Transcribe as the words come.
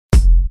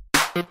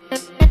Welcome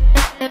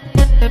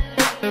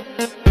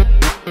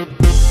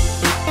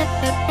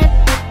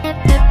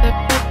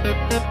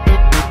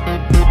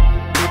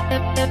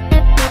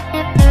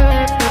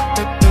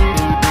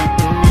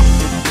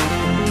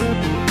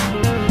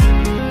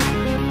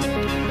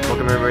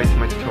everybody to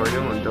my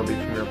tutorial on Adobe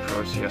Premiere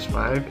Pro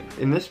CS5.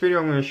 In this video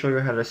I'm going to show you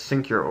how to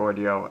sync your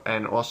audio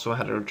and also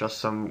how to adjust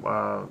some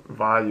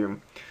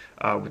volume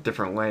with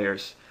different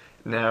layers.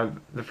 Now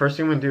the first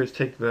thing I'm going to do is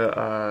take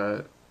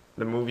the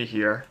movie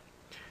here,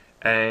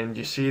 and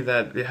you see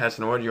that it has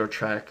an audio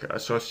track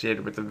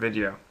associated with the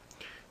video.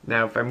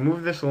 Now if I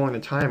move this along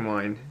the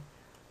timeline,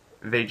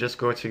 they just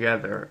go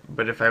together,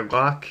 but if I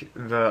lock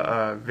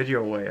the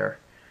video layer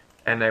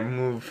and I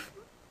move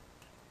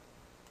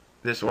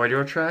this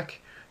audio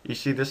track, you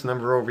see this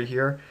number over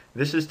here?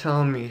 This is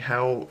telling me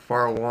how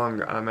far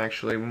along I'm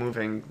actually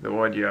moving the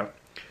audio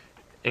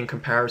in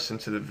comparison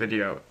to the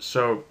video.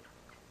 So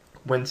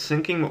when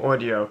syncing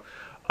audio,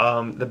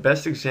 the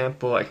best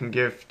example I can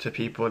give to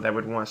people that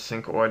would want to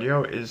sync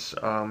audio is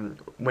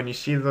when you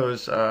see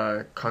those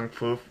kung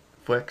fu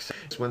flicks.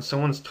 It's when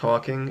someone's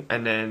talking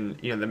and then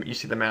you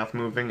see the mouth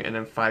moving, and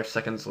then 5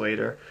 seconds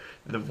later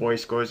the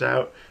voice goes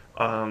out.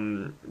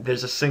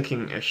 There's a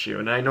syncing issue,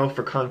 and I know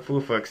for kung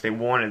fu flicks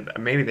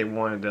maybe they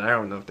wanted it, I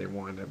don't know if they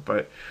wanted it,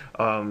 but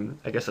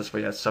I guess that's why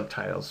you have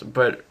subtitles.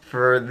 But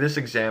for this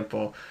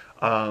example,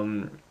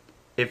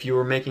 if you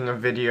were making a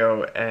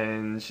video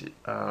and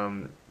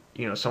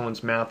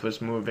someone's mouth was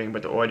moving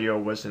but the audio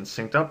wasn't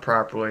synced up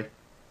properly,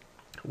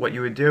 what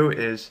you would do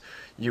is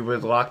you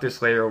would lock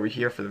this layer over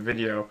here for the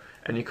video,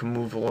 and you can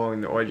move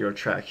along the audio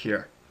track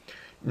here.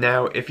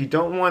 Now, if you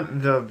don't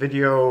want the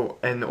video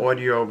and the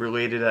audio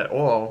related at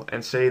all,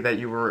 and say that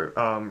you were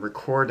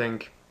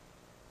recording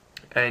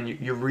and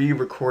you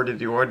re-recorded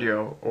the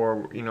audio,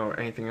 or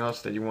anything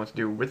else that you want to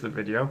do with the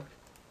video,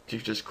 you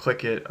just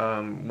click it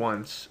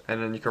once,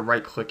 and then you can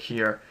right click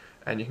here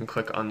and you can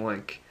click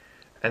unlink,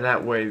 and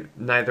that way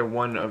neither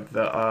one of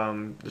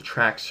the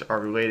tracks are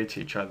related to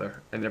each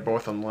other and they're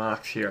both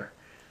unlocked here.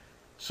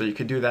 So you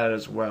could do that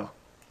as well.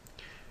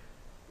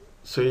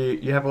 So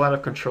you have a lot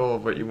of control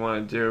of what you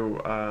want to do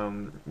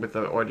with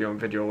the audio and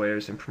video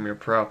layers in Premiere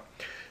Pro.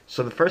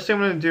 So the first thing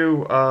I'm going to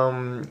do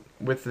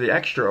with the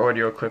extra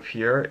audio clip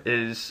here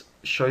is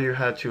show you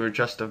how to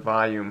adjust the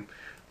volume.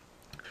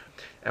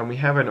 And we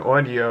have an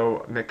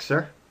audio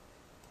mixer,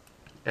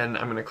 and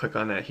I'm going to click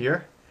on that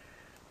here.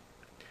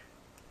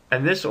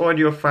 And this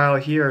audio file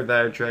here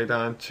that I dragged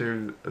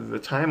onto the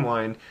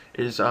timeline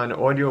is on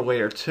audio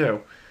layer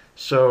 2.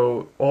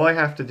 So all I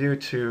have to do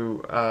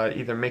to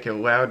either make it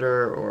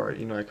louder or I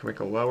can make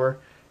it lower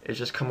is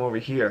just come over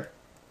here.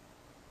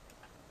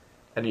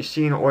 And you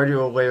see in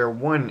audio layer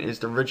 1 is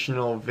the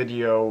original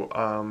video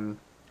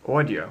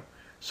audio.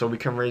 So we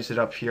can raise it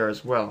up here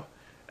as well.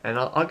 And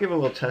I'll give a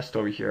little test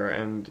over here,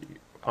 and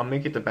I'll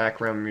make it the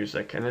background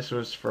music. And this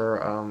was for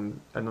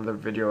another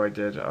video I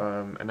did,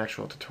 an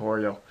actual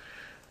tutorial.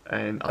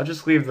 And I'll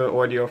just leave the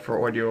audio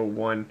for audio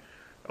 1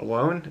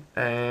 alone,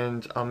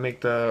 and I'll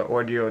make the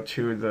audio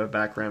 2 the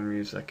background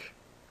music,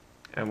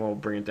 and we'll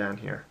bring it down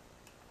here.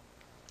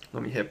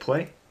 Let me hit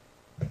play.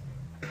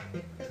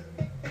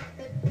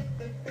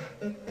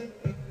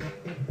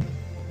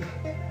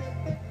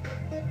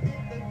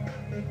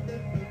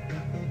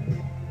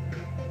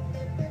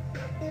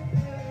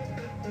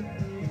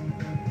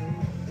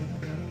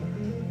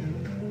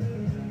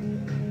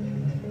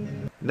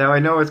 Now I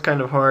know it's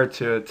kind of hard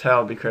to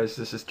tell because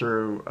this is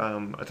through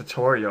a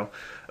tutorial,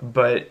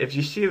 but if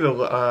you see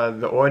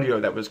the audio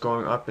that was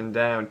going up and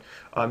down,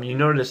 you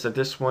notice that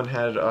this one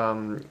had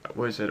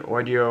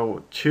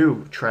audio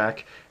 2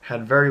 track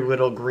had very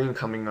little green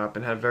coming up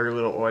and had very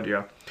little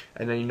audio,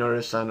 and then you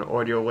notice on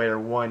audio layer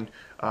 1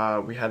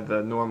 we had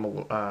the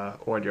normal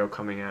audio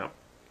coming out.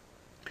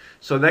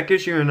 So that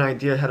gives you an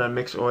idea how to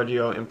mix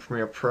audio in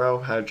Premiere Pro,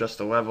 how to adjust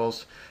the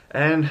levels,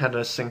 and how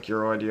to sync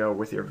your audio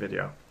with your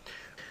video.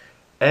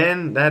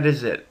 And that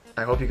is it.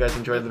 I hope you guys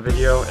enjoyed the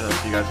video, and I'll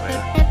see you guys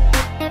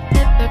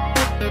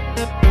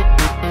later.